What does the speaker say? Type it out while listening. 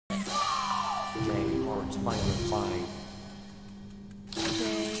J heart violet 5.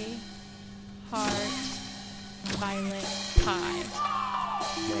 J heart violet pie.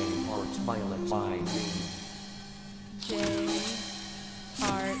 J heart violet 5. J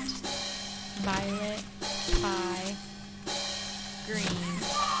heart violet pie green.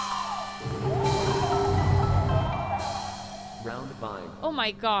 Round 5. Oh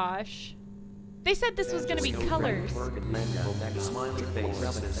my gosh. They said this was gonna be colors. Smiley face.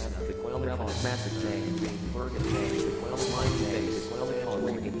 The quail revenant. Massive J. Bergen J. The quail smiley face. The quail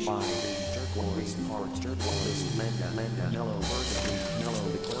Lincoln 5. Turquoise heart. Turquoise. Menda. Mellow. Burgundy. Mellow.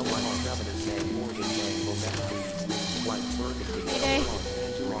 The quail heart revenant J. Morgan J. Bobette. White. Burgundy. Mayday.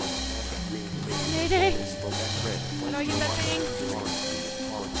 Mayday. How do I get that thing?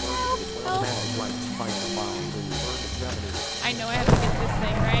 Help. I know I have to get this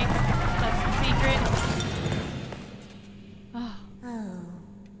thing, right? That's the secret. Oh. Oh,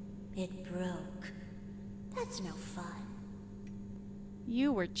 it broke. That's no fun.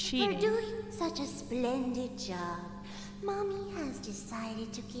 You were For cheating. doing such a splendid job, Mommy has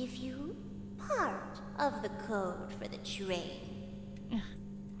decided to give you part of the code for the train.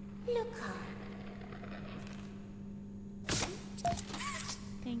 Look on.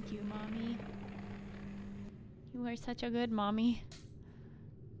 Thank you, Mommy. You are such a good mommy.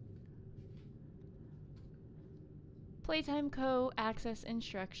 Playtime Co. Access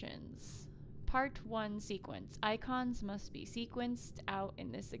Instructions. Part 1 sequence. Icons must be sequenced out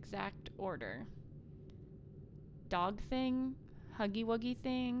in this exact order. Dog thing, huggy wuggy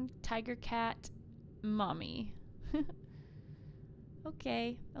thing, tiger cat, mommy.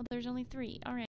 Okay. Oh, there's only 3. Alright.